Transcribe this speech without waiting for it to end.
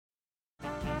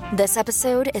This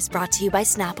episode is brought to you by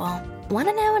Snapple. Want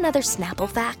to know another Snapple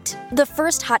fact? The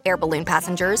first hot air balloon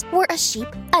passengers were a sheep,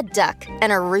 a duck,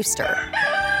 and a rooster.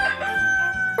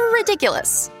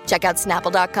 Ridiculous. Check out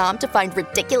Snapple.com to find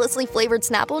ridiculously flavored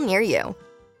Snapple near you.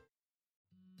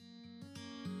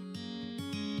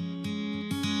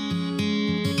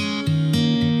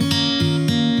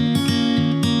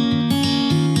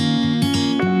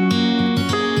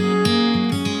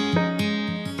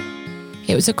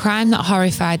 It was a crime that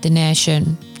horrified the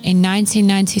nation. In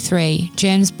 1993,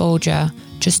 James Bulger,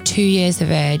 just 2 years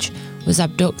of age, was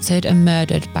abducted and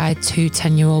murdered by two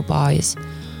 10-year-old boys,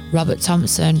 Robert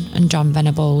Thompson and John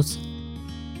Venables.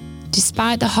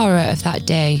 Despite the horror of that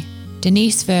day,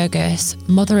 Denise Fergus,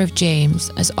 mother of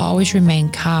James, has always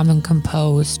remained calm and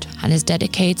composed and has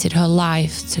dedicated her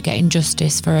life to getting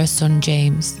justice for her son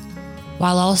James,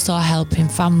 while also helping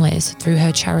families through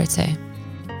her charity.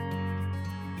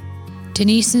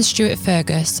 Denise and Stuart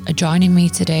Fergus are joining me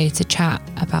today to chat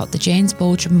about the James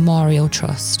Bulger Memorial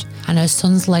Trust and her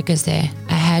son's legacy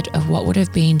ahead of what would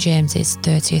have been James's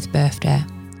 30th birthday.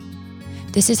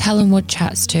 This is Helen Wood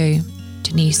Chats to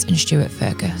Denise and Stuart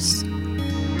Fergus.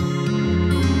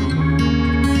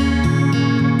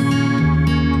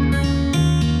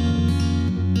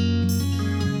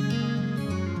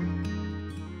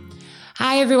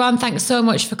 Hi everyone, thanks so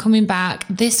much for coming back.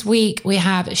 This week we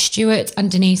have Stuart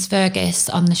and Denise Fergus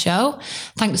on the show.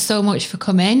 Thanks so much for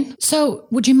coming. So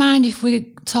would you mind if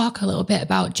we talk a little bit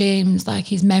about James, like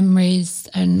his memories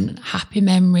and happy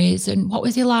memories, and what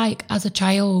was he like as a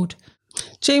child?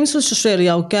 James was just really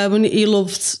outgoing. He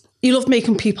loved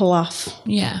making people laugh.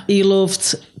 Yeah. He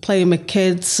loved playing with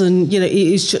kids, and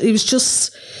he was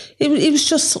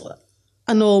just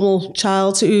a normal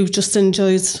child who just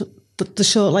enjoyed the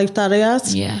short life that he had.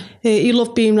 Yeah. He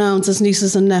loved being around his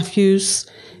nieces and nephews.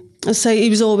 I say he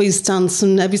was always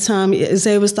dancing. Every time his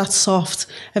hair was that soft,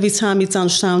 every time he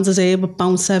danced around, his hair would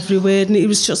bounce everywhere, and he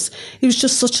was just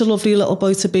such a lovely little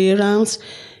boy to be around.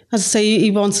 As I say, he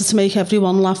wanted to make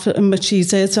everyone laugh, and which he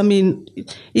did. I mean,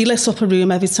 he lit up a room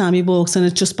every time he walked in,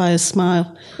 just by his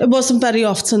smile. It wasn't very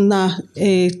often that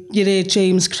you heard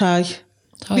James cry.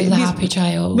 Oh, he was a happy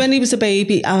child. When he was a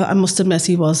baby, I must admit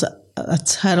he was a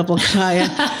terrible crier.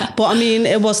 But I mean,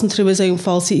 it wasn't through his own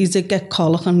fault. He did get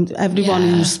colic, and every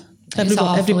parent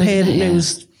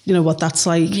knows, what that's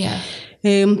like. Yeah.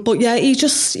 But yeah, he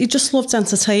just loved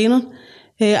entertaining,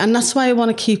 and that's why I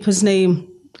want to keep his name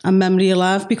and memory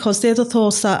alive, because they're the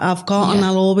thoughts that I've got, and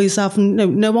I'll always have.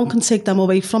 No one can take them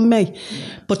away from me. Yeah.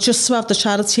 But just to have the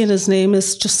charity in his name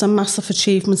is just a massive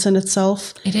achievement in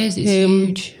itself. It is. It's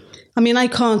huge. I mean, I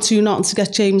can't do nothing to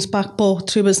get James back, but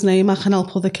through his name, I can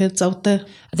help other kids out there.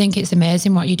 I think it's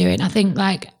amazing what you're doing. I think,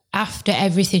 like, after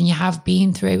everything you have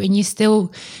been through, and you still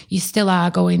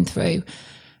are going through,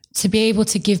 to be able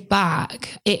to give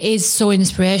back, it is so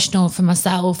inspirational for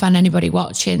myself and anybody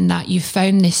watching that you've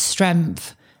found this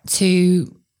strength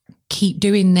to keep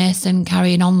doing this and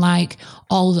carrying on, like,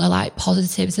 all the, like,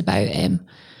 positives about him.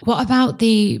 What about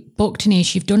the book,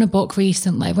 Denise? You've done a book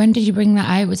recently. When did you bring that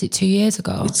out? Was it 2 years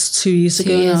ago? It's 2 years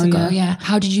ago. 2 years ago, yeah.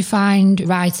 How did you find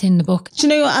writing the book? Do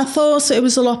you know what? I thought it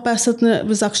was a lot better than it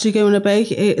was actually going to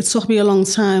be. It took me a long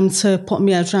time to put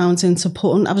my head around into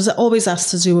putting. I was always asked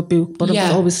to do a book, but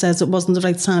I always said it wasn't the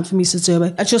right time for me to do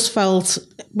it. I just felt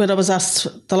when I was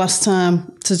asked the last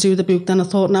time to do the book, then I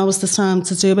thought now was the time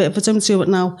to do it. If I don't do it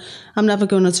now, I'm never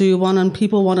going to do one, and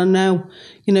people want to know,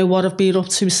 what I've been up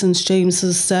to since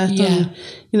James's death, and,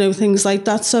 things like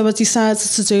that. So I decided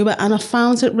to do it, and I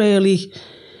found it really,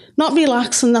 not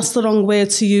relaxing, that's the wrong word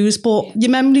to use, but your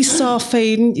memories start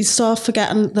fading, you start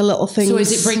forgetting the little things. So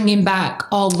is it bringing back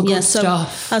all the good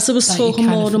stuff? As I was talking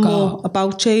more and more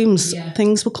about James,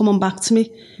 things were coming back to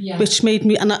me, which made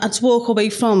me, and I'd walk away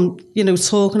from,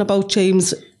 talking about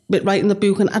James with writing the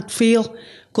book, and I'd feel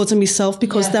good in myself,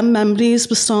 because them memories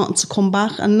were starting to come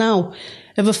back. And now,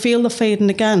 if I feel the fading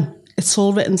again, it's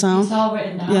all written down. It's all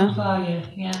written down for you,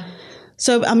 yeah.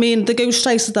 So, I mean, the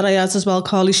ghostwriter that I had as well,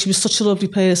 Carly, she was such a lovely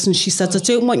person. She said, I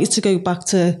don't want you to go back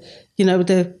to,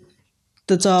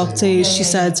 the dark days. She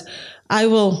said, I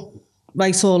will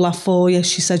write all that for you.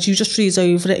 She said, you just read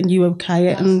over it and you okay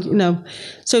it. And,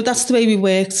 so that's the way we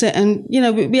worked it. And,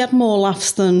 we had more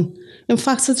laughs than... In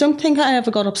fact, I don't think I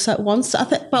ever got upset once. I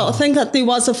think that there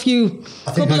was a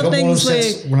couple of things where...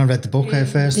 when I read the book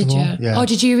first of all. Yeah. Oh,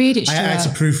 did you read it, Stuart? I had to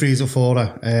proofread it for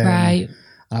her. Right.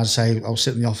 And I'd say, I'll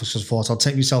sit in the office because I thought I'll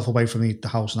take myself away from the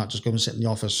house and not just go and sit in the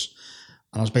office.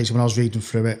 And I was basically, when I was reading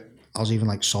through it, I was even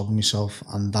like sobbing myself,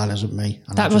 and that isn't me.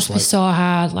 And that must be so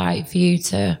hard, like, for you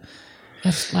to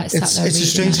Like, it's a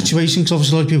strange situation because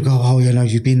obviously a lot of people go, oh, you know,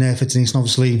 you've been there for Denise. And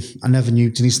obviously, I never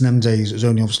knew Denise in them days. It was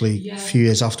only obviously a few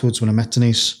years afterwards when I met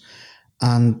Denise.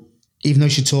 And even though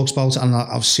she talks about it, and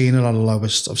I've seen it at the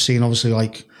lowest, I've seen obviously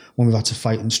like when we've had to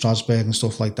fight in Strasbourg and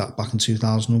stuff like that back in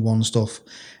 2001 and stuff.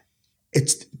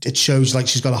 It shows like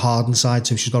she's got a hardened side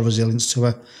to her, she's got resilience to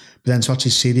her. But then to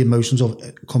actually see the emotions of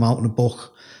it come out in a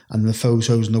book and the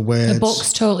photos and the words. The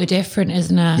book's totally different,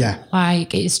 isn't it? Yeah.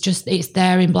 Like, it's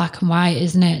there in black and white,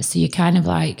 isn't it? So you kind of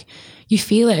like, you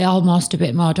feel it almost a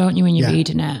bit more, don't you, when you're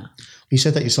reading it? You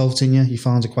said that yourself, didn't you? You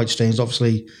found it quite strange.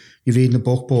 Obviously, you're reading the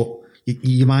book, but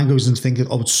your mind goes into thinking,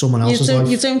 oh, it's someone else's life.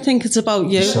 You don't think it's about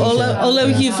you. Although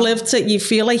you've lived it, you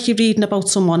feel like you're reading about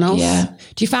someone else. Yeah.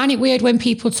 Do you find it weird when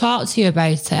people talk to you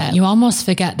about it? You almost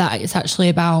forget that it's actually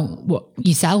about what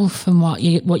yourself and what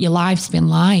your life's been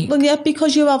like. Well, yeah,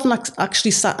 because you haven't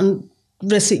actually sat and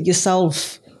written it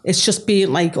yourself. It's just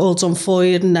being like all done for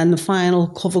you, and then the final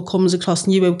cover comes across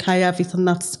and you okay everything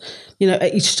that's, you know,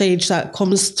 at each stage that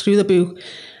comes through the book.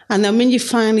 And then when you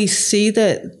finally see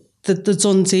the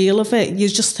done deal of it, you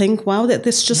just think, wow, that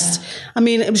this just, I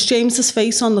mean, it was James's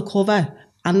face on the cover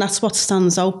and that's what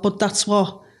stands out, but that's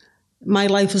what my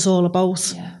life is all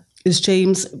about, is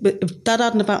James. If that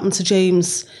hadn't happened to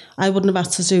James, I wouldn't have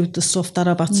had to do the stuff that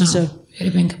I've had to do. It'd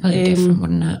have been completely different,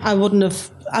 wouldn't it? I wouldn't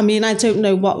have, I mean, I don't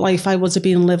know what life I would have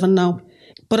been living now,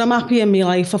 but I'm happy in my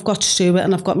life. I've got Stuart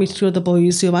and I've got me three other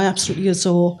boys who I absolutely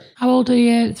adore. How old are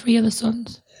your three other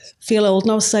sons? Feel old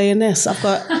now saying this. I've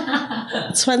got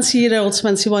a 20-year-old,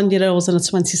 21-year-old and a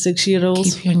 26-year-old.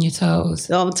 Keep you on your toes.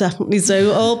 Oh, definitely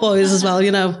do. All boys as well, you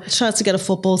know. I tried to get a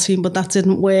football team, but that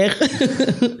didn't work.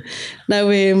 No,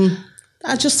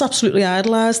 I just absolutely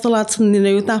idolise the lads and they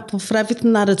know that. But for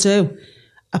everything that I do,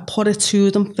 I put it to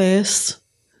them first.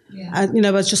 Yeah.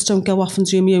 I just don't go off and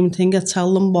do my own thing. I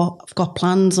tell them what I've got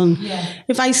plans. And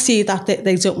if I see that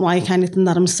they don't like anything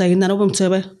that I'm saying, then I won't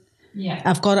do it. Yeah,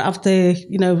 I've got to have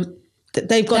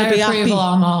they've got to be happy.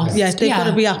 Almost. Yeah, they've got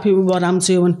to be happy with what I'm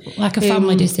doing. Like a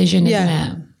family decision, isn't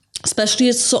it? Especially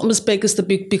it's something as big as the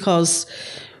book, because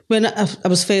when I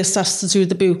was first asked to do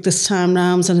the book this time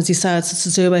round and I decided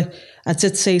to do it, I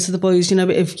did say to the boys, you know,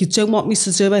 if you don't want me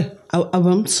to do it, I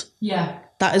won't. Yeah.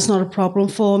 That is not a problem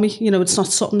for me. You know, it's not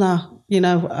something that, you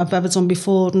know, I've ever done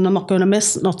before and I'm not going to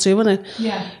miss not doing it.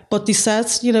 Yeah. But they said,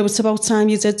 you know, it's about time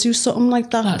you did do something like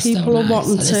that. That's people so nice. are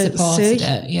wanting to see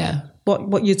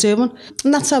what you're doing.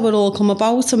 And that's how it all come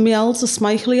about. And my eldest,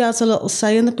 Michael, he has a little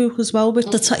say in the book as well.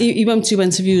 But he won't do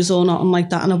interviews or nothing like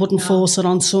that, and I wouldn't force it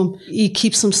onto him. He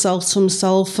keeps himself to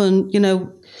himself and, you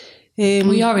know...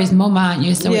 well, you're his mum, aren't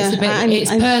you? So it's a bit,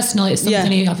 it's personal. It's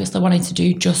something he obviously wanted to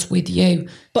do just with you.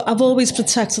 But I've always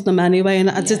protected them anyway. And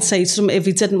I did say to him, if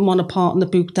he didn't want to part in the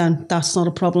book, then that's not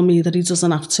a problem either. He doesn't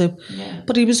have to. Yeah.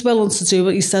 But he was willing to do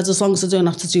it. He said, as long as I don't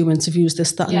have to do interviews,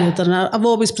 this, that, and the other. And I've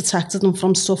always protected them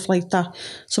from stuff like that.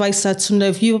 So I said to him, no,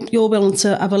 if you're willing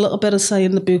to have a little bit of say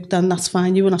in the book, then that's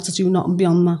fine. You won't have to do nothing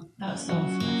beyond that. That's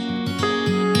awesome.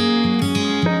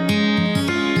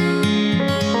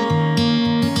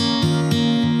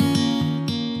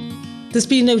 There's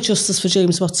been no justice for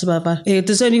James whatsoever.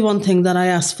 There's only one thing that I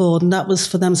asked for, and that was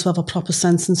for them to have a proper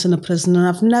sentence in a prison. And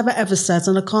I've never ever said,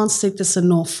 and I can't say this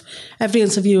enough, every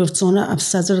interview I've done it, I've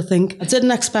said it, I think. I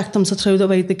didn't expect them to throw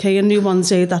away the key. I knew one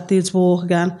day that they'd walk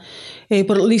again.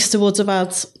 But at least they would have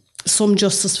had some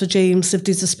justice for James if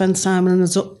they'd have spent time in an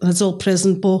adult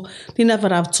prison. But they never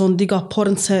have done. They got put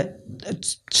into a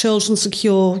children's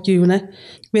secure unit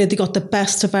where they got the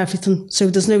best of everything. So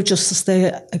there's no justice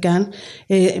there again.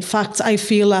 In fact, I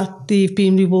feel that they've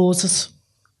been rewarded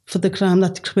for the crime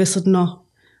that they committed, not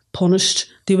punished.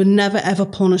 They were never, ever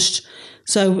punished.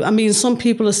 So, I mean, some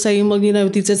people are saying, well, you know,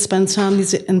 they did spend time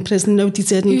in prison. No, they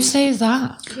didn't. Who says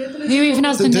that? Who even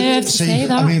has the nerve to say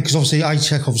that? I mean, because obviously I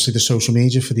check the social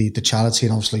media for the charity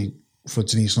and obviously for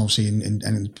Denise and obviously in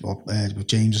with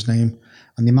James's name.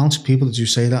 And the amount of people that do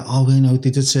say that, oh, you know, they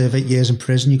did serve 8 years in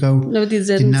prison. You go, no, they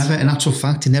didn't. They never, in actual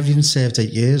fact, they never even served 8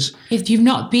 years. If you've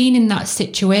not been in that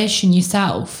situation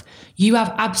yourself, you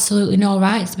have absolutely no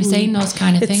right to be saying those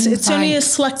kind of things. It's only a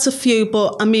selective few,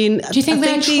 but I mean... Do you think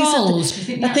they're trolls?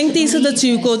 I think these are the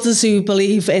do-gooders who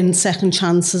believe in second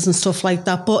chances and stuff like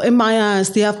that. But in my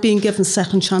eyes, they have been given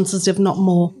second chances, if not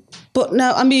more. But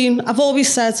no, I mean, I've always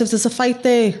said if there's a fight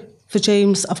there for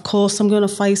James, of course I'm going to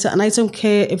fight it. And I don't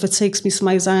care if it takes me to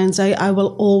my dying day, I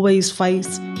will always fight.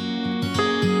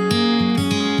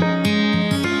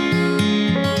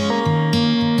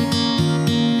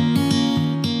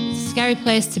 Scary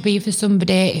place to be for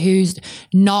somebody who's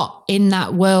not in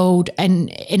that world and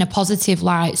in a positive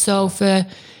light. So for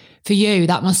for you,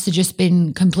 that must have just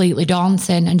been completely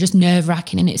daunting and just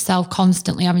nerve-wracking in itself,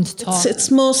 constantly having to talk.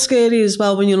 It's more scary as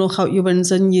well when you look out your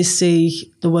window and you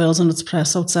see the world and its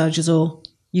press outside your door.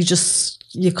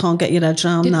 You can't get your head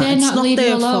around that. It's not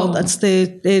their fault. It's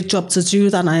their job to do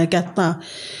that, and I get that.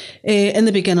 In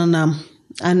the beginning,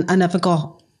 I never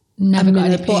got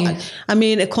any peace. But I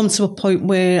mean, it comes to a point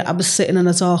where I was sitting in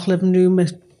a dark living room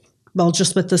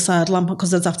just with the side lamp,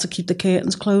 because I'd have to keep the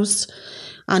curtains closed.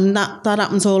 And that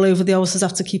happens all over the house. I'd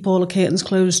have to keep all the curtains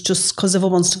closed, just because if I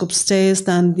wanted to go upstairs,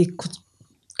 then you could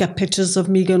get pictures of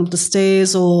me going up the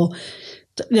stairs, or,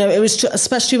 it was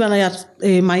especially when I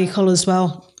had Michael as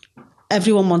well.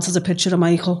 Everyone wanted a picture of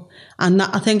Michael. And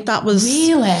I think that was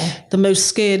really the most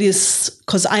scariest,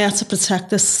 because I had to protect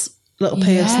this little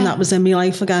person that was in my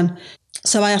life again.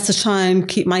 So I had to try and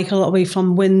keep Michael away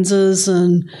from windows,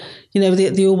 and,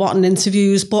 they were wanting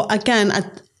interviews. But again,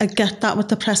 I get that with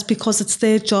the press, because it's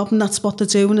their job, and that's what they're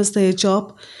doing, is their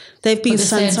job. They've been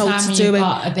sent out to do it.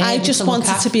 I just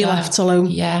wanted to be left alone.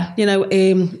 Yeah.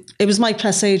 It was my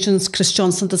press agent, Chris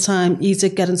Johnson, at the time. He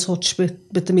did get in touch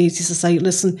with the media to say,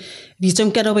 listen, if you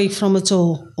don't get away from a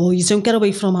door, or you don't get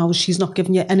away from a house, she's not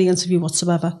giving you any interview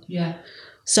whatsoever. Yeah.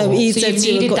 So you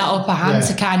needed that upper hand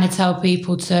to kind of tell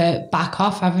people to back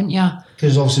off, haven't you?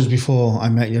 Because obviously before I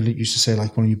met you, you used to say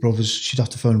like one of your brothers, she'd have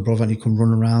to phone a brother and he'd come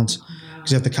running around.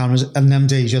 Because you had the cameras, and in them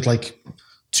days you had like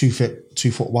 2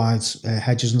 foot wide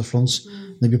hedges in the front.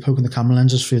 And they'd be poking the camera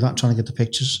lenses through that, trying to get the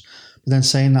pictures. But then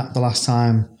saying that the last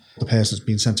time the person's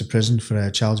been sent to prison for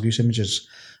child abuse images,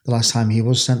 the last time he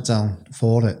was sent down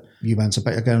for it, you went, I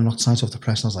bet you're getting knocked out of the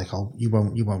press. And I was like, oh, you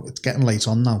won't. It's getting late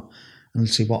on now. And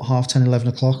let's see, 10:30, 11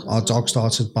 o'clock, our dog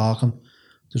started barking.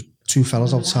 There's 2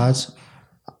 fellas outside,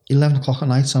 11 o'clock at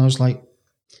night, and I was like...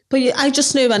 But I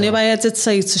just knew anyway. I did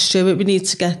say to Stuart, we need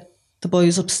to get the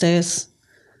boys upstairs.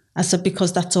 I said,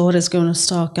 because that door is going to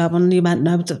start gabbing. And he went,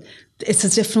 no, it's a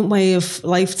different way of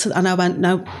life. And I went,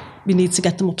 no, we need to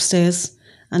get them upstairs.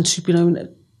 And,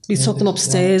 we took them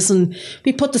upstairs and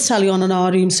we put the telly on in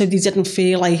our room so they didn't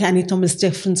feel like anything was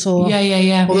different. Or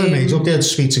Yeah. Well, they made up, they had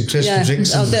sweets and crisps and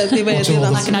drinks. They were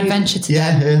like an adventure to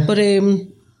them. Yeah. But,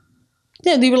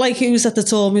 they were like, who's at the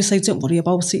door? And we say, don't worry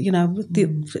about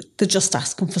it, they're just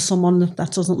asking for someone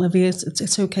that doesn't live here.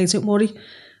 It's okay, don't worry.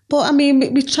 But, I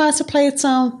mean, we tried to play it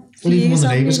down. Well, even when the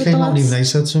neighbours came out, and even they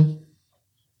said to him,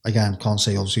 again, can't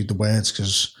say obviously the words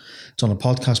because it's on a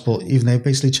podcast, but even they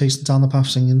basically chased it down the path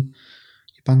singing,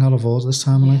 you bang out of order this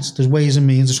time of night. There's ways and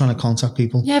means of trying to contact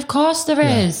people. Yeah, of course there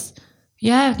is.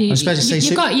 Yeah, you've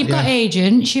got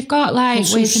agents, you've got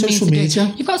ways and means to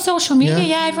do it. You've got social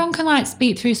media, everyone can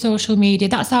speak through social media.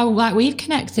 That's how we've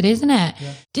connected, isn't it?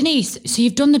 Yeah. Denise, so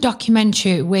you've done the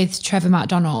documentary with Trevor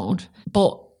McDonald,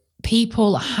 but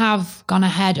people have gone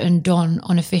ahead and done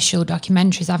unofficial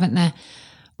documentaries, haven't they?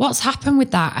 What's happened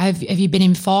with that? Have you been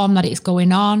informed that it's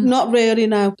going on? Not really,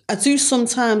 no. I do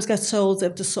sometimes get told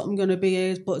if there's something going to be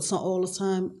aired, but it's not all the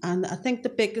time. And I think the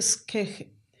biggest kick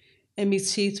in my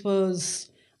teeth was,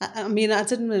 I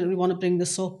didn't really want to bring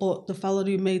this up, but the fella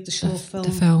who made the short film.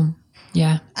 The film,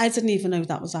 yeah. I didn't even know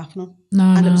that was happening.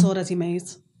 No. It was already made.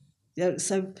 Yeah,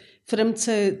 so for him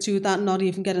to do that, not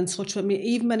even get in touch with me,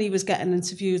 even when he was getting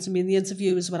interviewed, the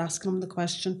interviewers were asking him the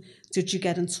question, did you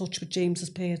get in touch with James's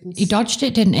parents? He dodged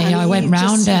it, didn't he? I went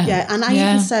round it. Yeah, and I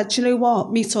even said, you know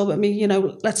what, meet up with me,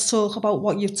 let's talk about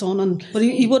what you've done. But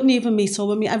he wouldn't even meet up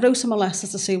with me. I wrote him a letter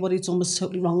to say what he'd done was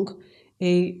totally wrong.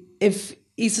 If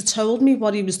he'd told me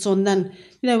what he was done, then,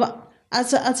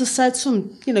 as I said to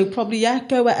him, probably,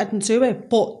 go ahead and do it,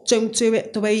 but don't do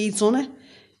it the way he'd done it.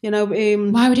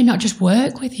 Why would he not just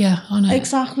work with you on it?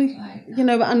 Exactly. And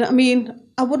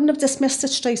I wouldn't have dismissed it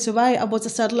straight away. I would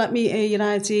have said, let me hear your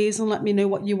ideas and let me know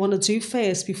what you want to do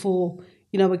first before,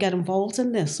 we get involved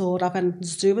in this or have anything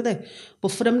to do with it.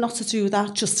 But for him not to do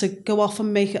that, just to go off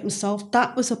and make it himself,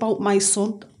 that was about my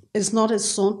son. It's not his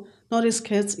son, not his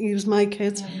kid. He was my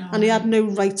kid. And he had no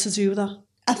right to do that.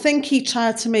 I think he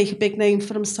tried to make a big name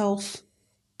for himself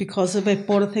because of it,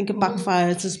 but I think it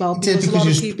backfired as well. He did,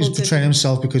 because he was portraying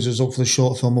himself, because he was up for the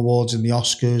short film awards and the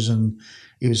Oscars, and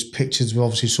he was pictured with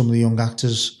obviously some of the young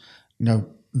actors,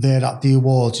 there at the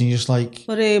awards, and you're just like...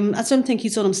 But I don't think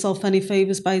he's done himself any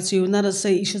favours by doing that. I'd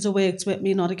say he should have worked with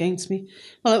me, not against me.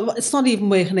 Well, it's not even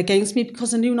working against me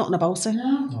because I knew nothing about it.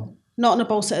 No. Nothing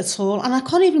about it at all. And I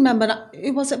can't even remember,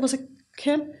 was it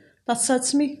Kim that said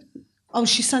to me, oh,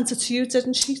 she sent it to you,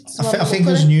 didn't she? So I think it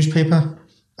was a newspaper.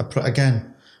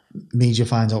 Again, media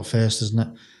finds out first, isn't it?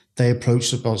 They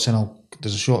approached us about saying, oh,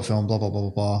 there's a short film, blah, blah, blah, blah,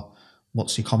 blah.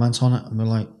 What's your comment on it? And we're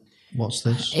like, What's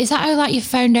this? Is that how like you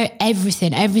found out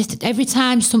everything? Every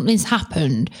time something's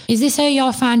happened? Is this how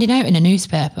you're finding out in a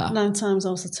newspaper? 9 times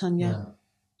out of 10, yeah.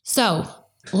 So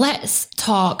let's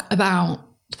talk about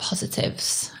the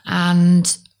positives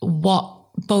and what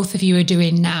both of you are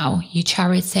doing now, your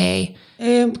charity.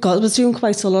 God, we're doing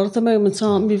quite a lot at the moment,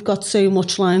 aren't we? We've got so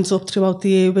much lines up throughout the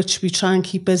year, which we try and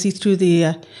keep busy through the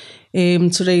year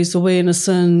to raise awareness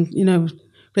and,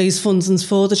 raise funds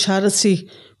for the charity,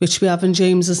 which we have in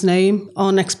James's name.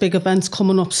 Our next big event's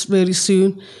coming up really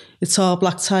soon. It's our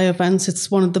Black Tie event. It's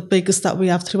one of the biggest that we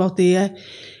have throughout the year.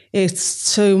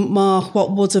 It's to mark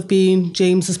what would have been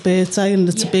James's birthday, and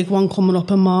it's a big one coming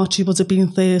up in March. He would have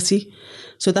been 30.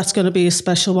 So that's going to be a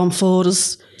special one for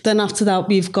us. Then after that,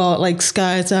 we've got like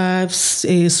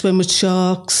skydives, swim with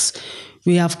sharks.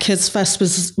 We have Kids Fest,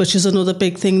 which is another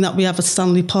big thing that we have at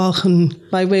Stanley Park and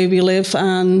by where we live.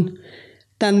 And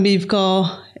then we've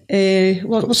got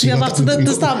what's the other?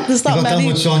 There's that many.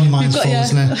 Much on your mind,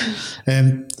 isn't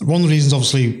it? One of the reasons,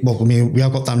 obviously, we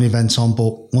have got that many events on,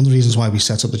 but one of the reasons why we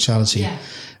set up the charity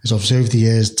is obviously over the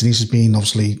years, Denise has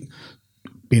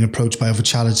been approached by other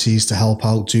charities to help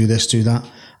out, do this, do that.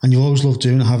 And you always loved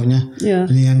doing it, haven't you? Yeah.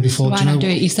 In the end, before, so why not do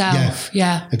it yourself?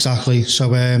 Yeah. Exactly. So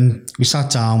we sat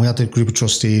down, we had a group of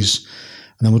trustees,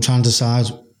 and then we're trying to decide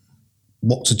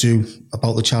what to do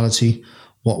about the charity,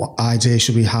 what idea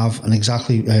should we have, and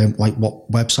exactly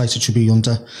what website it should be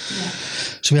under. Yeah.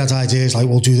 So we had ideas like,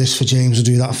 we'll do this for James, we'll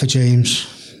do that for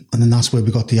James. And then that's where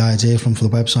we got the idea from for the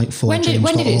website for When did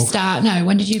it start? No,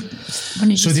 when did you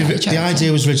So the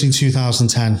idea was originally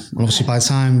 2010. And obviously by the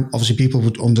time, people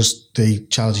would understand the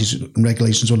charities and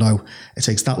regulations will know it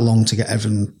takes that long to get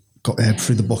everything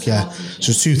through the book, So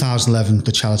it's 2011,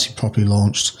 the charity properly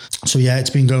launched. So it's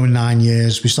been going 9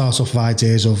 years. We started off with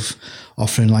ideas of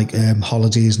offering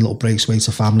holidays and little breaks away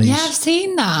to families. Yeah, I've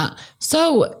seen that.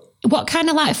 So what kind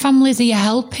of families are you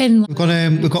helping? We've got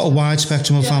a wide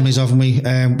spectrum of families, haven't we?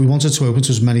 We wanted to open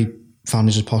to as many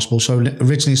families as possible. So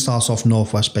originally it starts off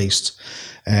Northwest based.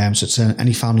 So it's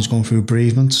any families going through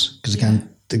bereavement, because again,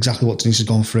 exactly what Denise has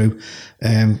gone through.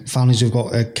 Families who've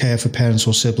got care for parents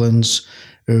or siblings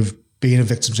who've been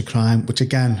victims of crime, which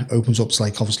again opens up to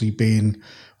obviously being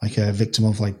a victim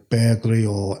of burglary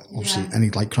or obviously any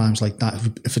crimes like that.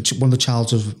 If one of the child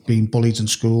has been bullied in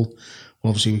school,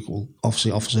 we will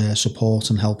offer support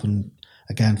and help, and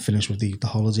again finish with the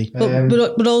holiday.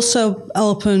 But also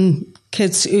helping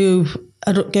kids who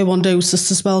go on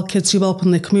notice as well, kids who help in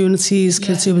their communities,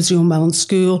 kids who are doing well in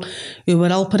school, who are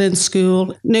helping in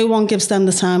school. No one gives them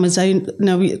the time of day.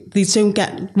 They don't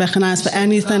get recognised for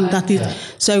anything that they.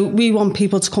 So we want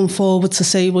people to come forward to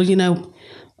say,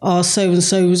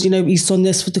 so-and-so's, he's done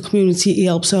this for the community, he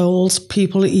helps old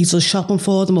people, he's us shopping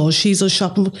for them, or she's us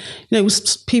shopping.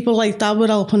 People like that we're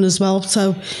helping as well.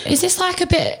 So is this do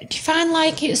you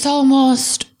find it's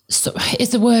almost,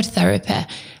 is the word therapy?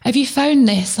 Have you found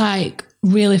this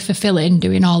really fulfilling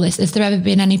doing all this? Has there ever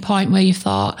been any point where you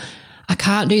thought, I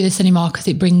can't do this anymore because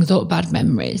it brings up bad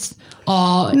memories?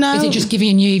 Or is it just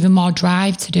giving you even more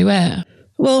drive to do it?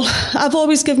 Well, I've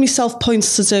always given myself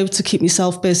points to do to keep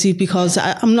myself busy, because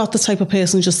I'm not the type of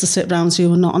person just to sit around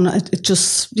you and not. And it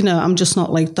just, I'm just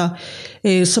not like that.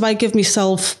 So I give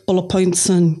myself bullet points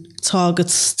and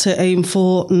targets to aim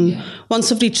for. And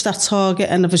once I've reached that target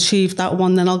and I've achieved that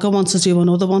one, then I'll go on to do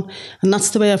another one. And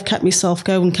that's the way I've kept myself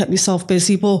going, kept myself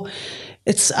busy. But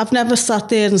I've never sat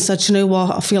there and said, you know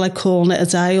what, I feel like calling it a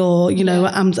day, or,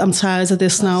 I'm tired of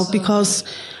this now, because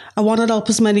I want to help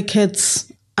as many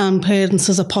kids and parents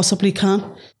as I possibly can.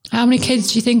 How many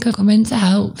kids do you think have come in to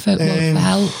help for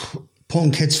help?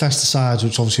 Putting Kids Fest aside,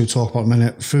 which obviously we'll talk about in a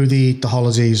minute, through the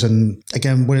holidays, and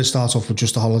again, when it starts off with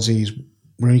just the holidays,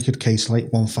 we only could cater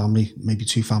one family, maybe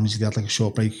 2 families if they had a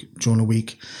short break during a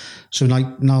week. So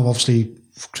now obviously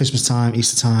Christmas time,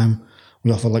 Easter time,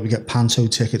 we offer we get panto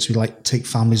tickets, we take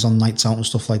families on nights out and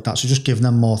stuff like that. So just giving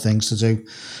them more things to do.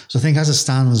 So I think as it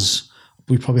stands,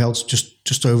 we probably helped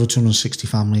just over 260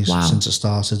 families since it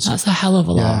started. That's a hell of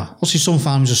a lot. Obviously some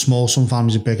families are small, some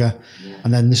families are bigger. Yeah.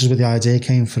 And then this is where the idea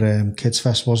came for Kids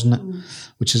Fest, wasn't it?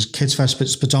 Which is Kids Fest, but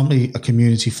it's predominantly a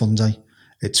community fun day.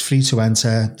 It's free to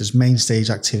enter. There's main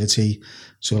stage activity.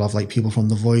 So we'll have people from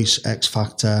The Voice, X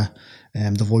Factor,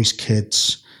 The Voice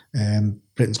Kids,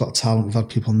 Britain's Got Talent. We've had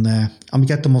people in there. And we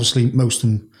get them, obviously, most of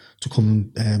them to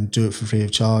come and do it for free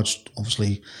of charge.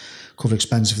 Obviously, cover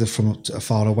expenses if they're from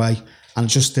far away. And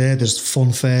just there's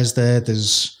fun fairs there,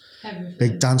 there's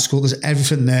big dance school, there's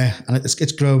everything there, and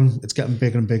it's growing, it's getting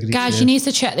bigger and bigger. Guys, you need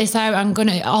to check this out. we're going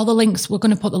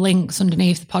to put the links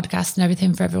underneath the podcast and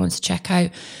everything for everyone to check out.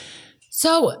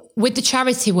 So with the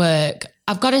charity work,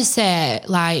 I've got to say,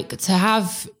 to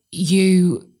have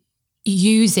you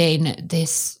using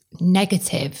this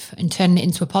negative and turning it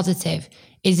into a positive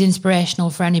is inspirational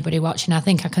for anybody watching. I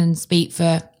think I can speak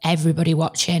for everybody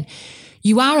watching.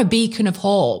 You are a beacon of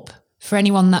hope for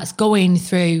anyone that's going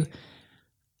through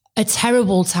a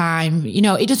terrible time. You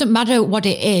know, it doesn't matter what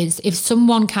it is. If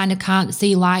someone kind of can't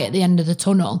see light at the end of the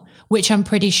tunnel, which I'm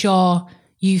pretty sure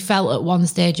you felt at one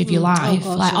stage of your life,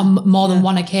 on more than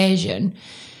one occasion,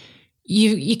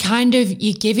 you're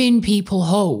giving people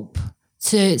hope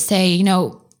to say, you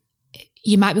know,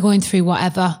 you might be going through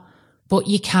whatever, but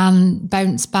you can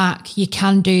bounce back. You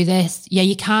can do this. Yeah,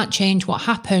 you can't change what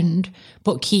happened,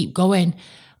 but keep going.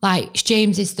 Like, it's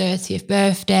James's 30th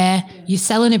birthday.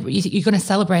 You're going to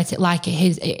celebrate it like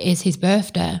it is his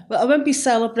birthday. Well, I won't be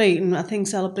celebrating. I think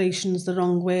celebration is the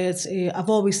wrong word. I've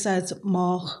always said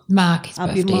Mark his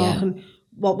birthday. Mark, and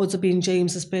what would have been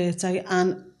James's birthday.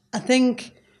 And I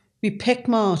think we picked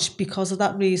March because of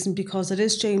that reason, because it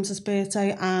is James's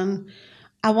birthday. And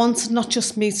I wanted not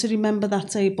just me to remember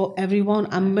that day, but everyone.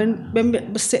 And when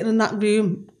we're sitting in that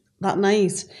room that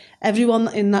night,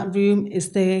 everyone in that room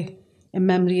is there in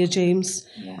memory of James.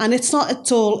 Yeah. And it's not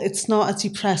a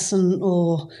depressing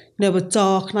or, you know, a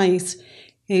dark night.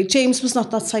 James was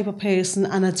not that type of person,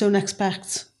 and I don't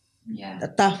expect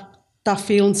that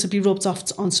feeling to be rubbed off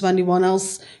onto anyone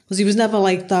else, because he was never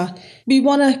like that. We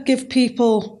want to give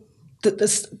people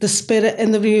the spirit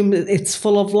in the room. It's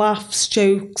full of laughs,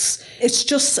 jokes. It's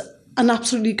just an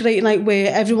absolutely great night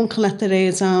where everyone can let their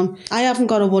hair down. I haven't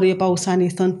got to worry about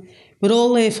anything. We're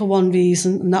all there for one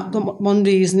reason, and that one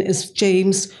reason is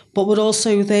James, but we're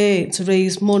also there to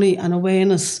raise money and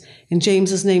awareness in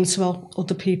James's name to help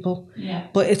other people. Yeah.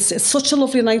 But it's such a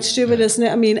lovely night to do it, isn't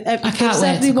it? I mean, it gives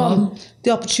everyone the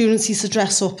opportunity to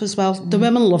dress up as well. The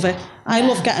women love it. I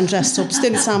love getting dressed up. It's the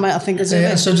only time I think I do it.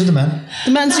 Yeah, so do the men.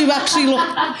 The men do actually look...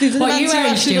 What are you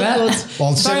wearing, Stuart?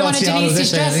 Well, sorry, one of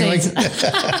Denise's dresses.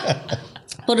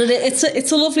 But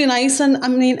it's a lovely night, and I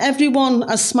mean, everyone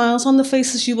has smiles on their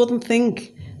faces. You wouldn't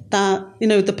think that, you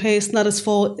know, the person that is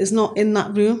for is not in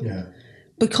that room. Yeah.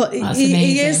 Because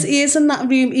he is in that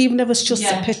room, even if it's just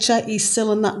a picture, he's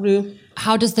still in that room.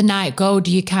 How does the night go?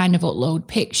 Do you kind of upload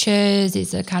pictures?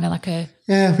 Is it kind of like a...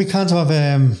 Yeah, we kind of have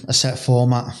a set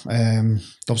format.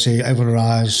 Obviously, everyone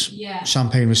arrives,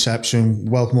 champagne reception,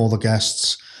 welcome all the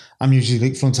guests. I'm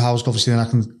usually front of house, obviously, then I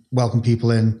can welcome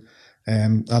people in.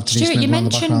 Stuart, you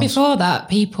mentioned before that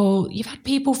you've had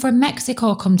people from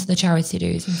Mexico come to the charity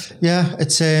dues. Yeah,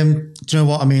 it's do you know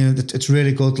what I mean? It's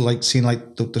really good, like seeing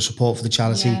like the support for the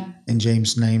charity in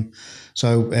James' name.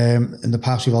 So in the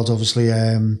past we've had obviously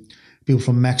people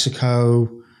from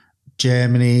Mexico,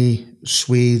 Germany,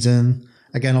 Sweden,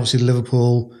 again obviously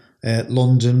Liverpool,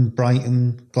 London,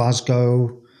 Brighton,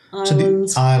 Glasgow,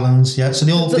 Ireland. Yeah, so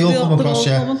they all come across.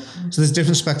 So there's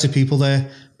different spectrum of people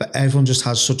there. But everyone just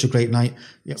has such a great night.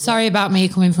 Yep. Sorry about me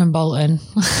coming from Bolton.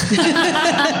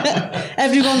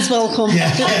 Everyone's welcome.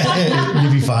 Yeah,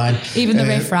 you'll be fine. Even the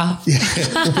riffraff. Yeah,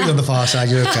 we'll put you on the far side,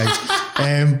 you're okay.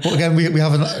 But again, we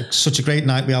have such a great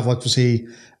night. We have, like, obviously,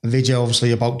 a video,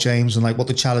 obviously, about James and like what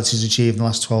the charity's achieved in the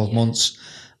last 12 months.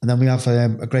 And then we have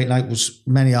a great night with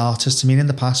many artists. I mean, in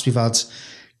the past, we've had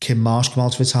Kim Marsh come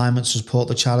out of retirement to support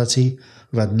the charity.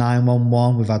 We've had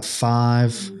 911, we've had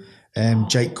Five.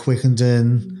 Jake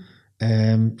Quickenden,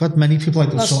 we've had many people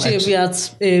like last year we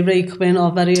had Ray Quinn,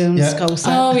 our very own Scouser.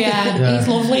 Oh yeah, he's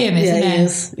lovely, isn't he? He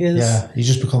is. Yeah, he's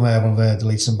just become one of the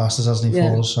latest ambassadors, hasn't he,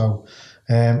 for us? So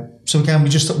again, we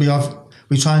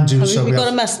try and do. We've got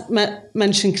to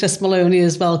mention Chris Maloney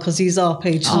as well, because he's our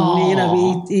patron. Oh, you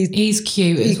know, he's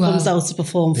cute as well. He comes out to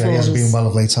perform for us. He has been well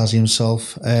of late, has he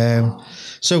himself?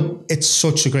 So it's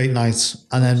such a great night,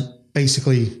 and then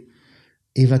basically,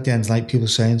 even at the end, like people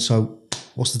saying, so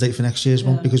what's the date for next year's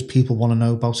one? Because people want to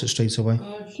know about it straight away.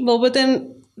 Well,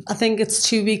 within, I think it's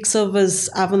 2 weeks of us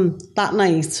having that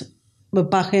night, we're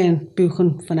back in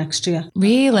booking for next year.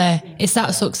 Really? Is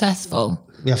that successful?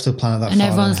 We have to plan it that far. And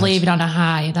everyone's leaving on a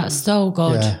high. That's so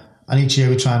good. Yeah. And each year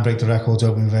we try and break the record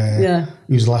up with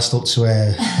who's last up to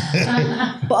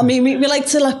But I mean, we like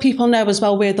to let people know as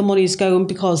well where the money's going,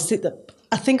 because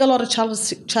I think a lot of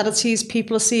charities,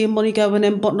 people are seeing money going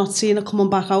in but not seeing it coming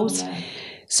back out. Yeah.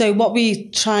 So what we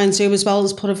try and do as well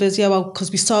is put a video out,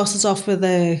 because we started off with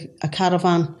a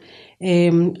caravan,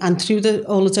 and through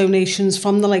all the donations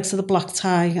from the likes of the Black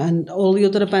Tie and all the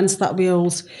other events that we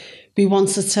hold, we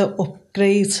wanted to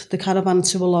upgrade the caravan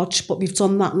to a lodge, but we've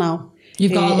done that now.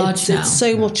 You've got a lodge now? It's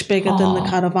so much bigger than the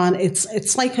caravan.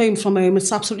 It's like home from home.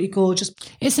 It's absolutely gorgeous.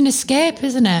 It's an escape,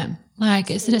 isn't it?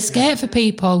 Like, it's an escape for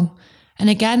people. And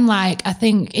again, like, I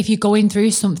think if you're going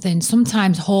through something,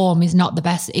 sometimes home is not the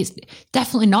best. It's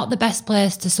definitely not the best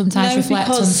place to sometimes reflect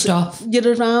on stuff.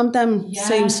 You're around them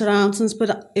same surroundings,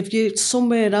 but if you're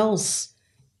somewhere else,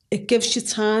 it gives you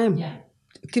time. Yeah.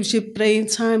 It gives your brain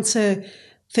time to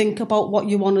think about what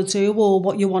you want to do or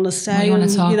what you want to say. What you want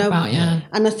to talk about, yeah.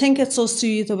 And I think it does do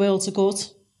you the world of good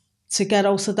to get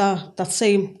out of that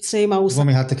same house. When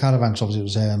we had the caravan, obviously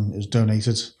it was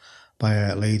donated by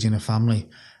a lady and a family,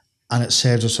 and it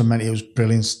served us so many. It was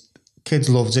brilliant. Kids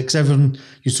loved it because everyone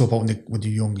used to talk about when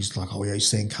you're young, he's like, oh yeah, you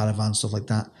stay in caravans, stuff like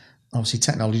that. Obviously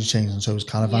technology changed and so was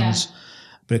caravans. Yeah.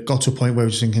 But it got to a point where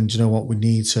we were thinking, do you know what, we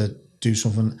need to do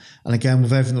something. And again,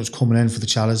 with everything that was coming in for the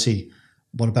charity,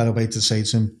 what a better way to say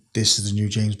to them, this is the new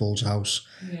James Bulger house.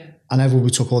 Yeah. And everyone,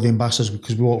 we took all the ambassadors,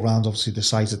 because we walked around, obviously, the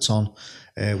site it's on,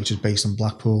 which is based in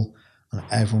Blackpool, and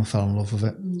everyone fell in love with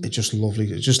it. It's just lovely.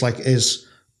 It's just like, is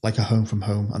like a home from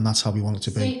home, and that's how we want it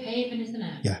to be. Safe haven, isn't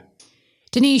it? Yeah.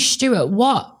 Denise Stewart,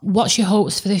 what's your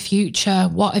hopes for the future?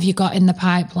 What have you got in the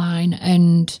pipeline?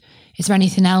 And is there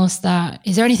anything else that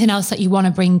you want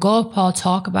to bring up or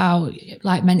talk about,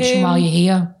 like mention while you're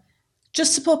here?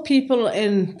 Just to put people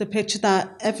in the picture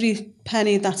that every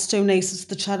penny that's donated to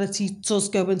the charity does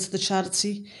go into the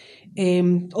charity.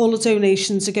 All the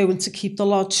donations are going to keep the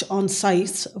lodge on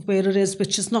site of where it is,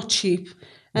 which is not cheap.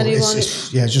 Well,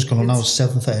 it's just gone on now. It's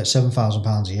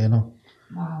 £7,000 a year now.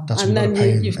 Wow. That's and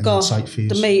then you've got site fees,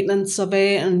 the maintenance of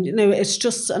it, and it's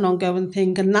just an ongoing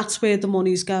thing, and that's where the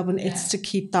money's going. Yeah. It's to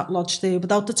keep that lodge there.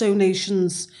 Without the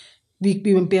donations, we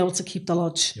wouldn't be able to keep the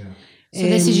lodge. Yeah. So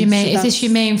this is your main. Is this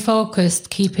your main focus?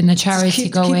 Keeping the charity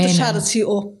going. Keep the charity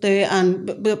up there,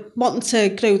 and we're wanting to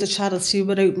grow the charity.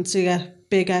 We're hoping to get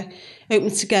bigger,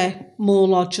 hoping to get more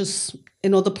lodges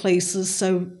in other places.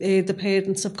 So the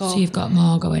parents have got. So you've got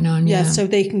more going on, yeah. So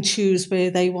they can choose where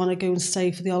they want to go and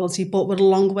stay for the holiday. But we're a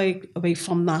long way away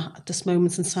from that at this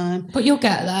moment in time. But you'll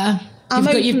get there.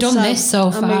 You've done this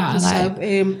so far. As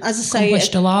I say,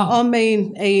 a lot. Our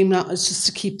main aim now is just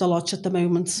to keep the lodge at the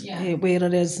moment where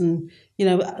it is, and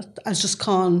I just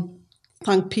can't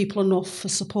thank people enough for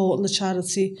supporting the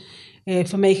charity,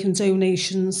 for making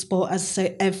donations. But as I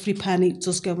say, every penny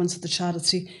does go into the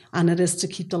charity, and it is to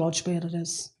keep the lodge where it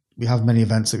is. We have many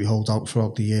events that we hold out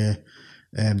throughout the year.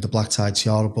 The Black Tide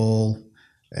Tiara Ball,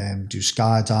 do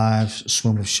skydive,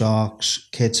 swim with sharks,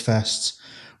 kids fests.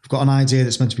 We've got an idea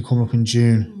that's meant to be coming up in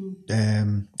June.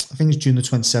 I think it's June the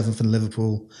 27th in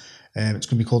Liverpool. It's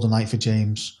going to be called The Night for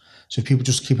James. So if people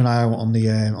just keep an eye out on the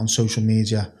on social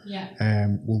media,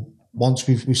 once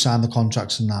we've signed the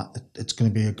contracts and that, it's going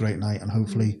to be a great night, and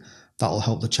hopefully that'll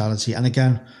help the charity. And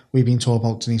again, we've been told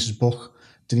about Denise's book.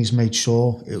 Denise made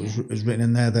sure it was written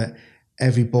in there that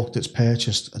every book that's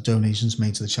purchased, a donation's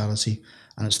made to the charity.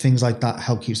 And it's things like that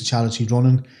help keeps the charity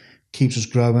running, keeps us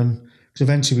growing. Because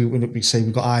eventually we say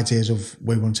we've got ideas of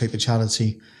where we want to take the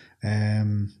charity,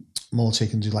 more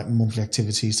taking do like monthly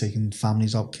activities, taking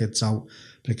families out, kids out.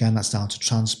 But again, that's down to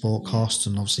transport costs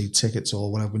and obviously tickets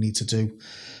or whatever we need to do.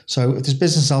 So if there's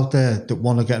business out there that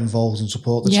want to get involved and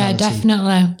support the charity,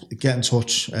 definitely get in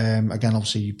touch. Again,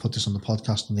 obviously you put this on the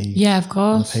podcast and of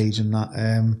course, on the page and that.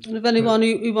 And if anyone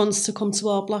who wants to come to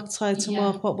our Black Tide to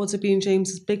mark what would have been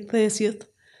James's big 30th,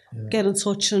 get in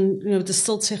touch, and there's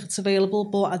still tickets available,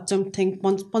 but I don't think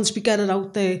once we get it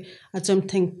out there, I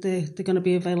don't think they're going to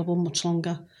be available much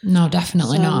longer. No,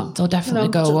 definitely not. They'll definitely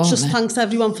go, won't just they? Thanks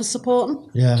everyone for supporting.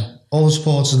 Yeah, all the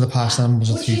supporters in the past and was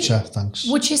in the future. Thanks.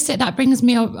 Would you say that brings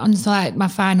me up on like my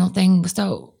final thing?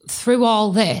 So through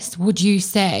all this, would you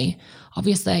say?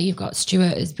 Obviously, you've got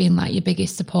Stuart as being like your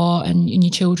biggest support and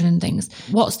your children and things.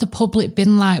 What's the public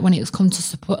been like when it's come to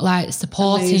supporting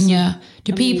Amazing. you?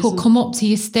 Do people come up to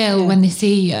you still when they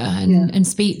see you and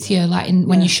speak to you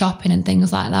when you're shopping and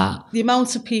things like that? The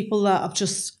amount of people that have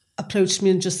just approached me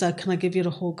and just said, "Can I give you a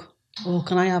hug?" or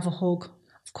 "Can I have a hug?"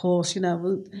 Of course,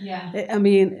 I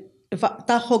mean, if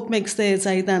that hug makes their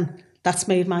day, then that's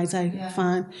made my day.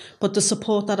 Fine. But the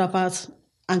support that I've had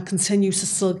and continue to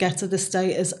still get to this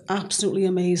day is absolutely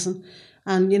amazing.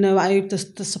 And, I hope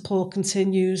the support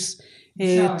continues.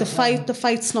 The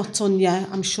fight's not done yet.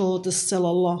 I'm sure there's still a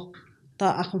lot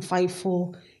that I can fight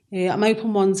for. I'm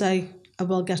hoping one day I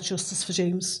will get justice for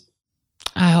James.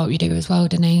 I hope you do as well,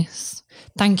 Denise.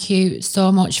 Thank you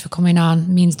so much for coming on. It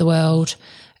means the world.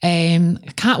 I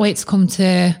can't wait to come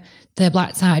to the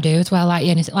Black Tie do as well. Like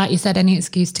you said, any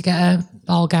excuse to get a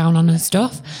ball gown on and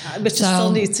stuff. Which I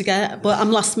still need to get, but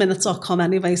I'm lastminute.com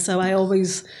anyway, so I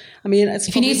always, it's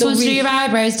if you need someone to do your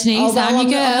eyebrows, Denise, I'm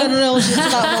your girl. I'm going to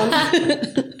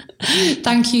that one.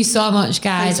 Thank you so much,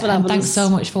 guys. Thanks so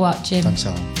much for watching. Thanks,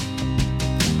 Alan.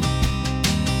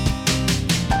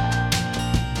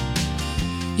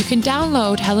 You can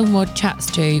download Helen Wood Chats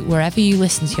To wherever you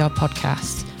listen to your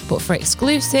podcasts, but for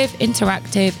exclusive,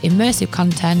 interactive, immersive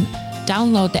content,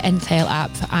 download the Entail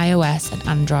app for iOS and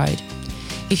Android.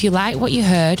 If you like what you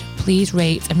heard, please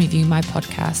rate and review my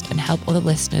podcast and help other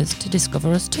listeners to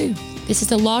discover us too. This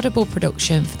is a Laudable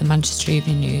production for the Manchester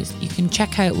Evening News. You can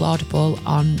check out Laudable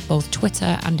on both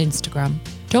Twitter and Instagram.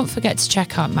 Don't forget to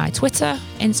check out my Twitter,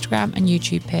 Instagram and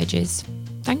YouTube pages.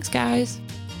 Thanks, guys.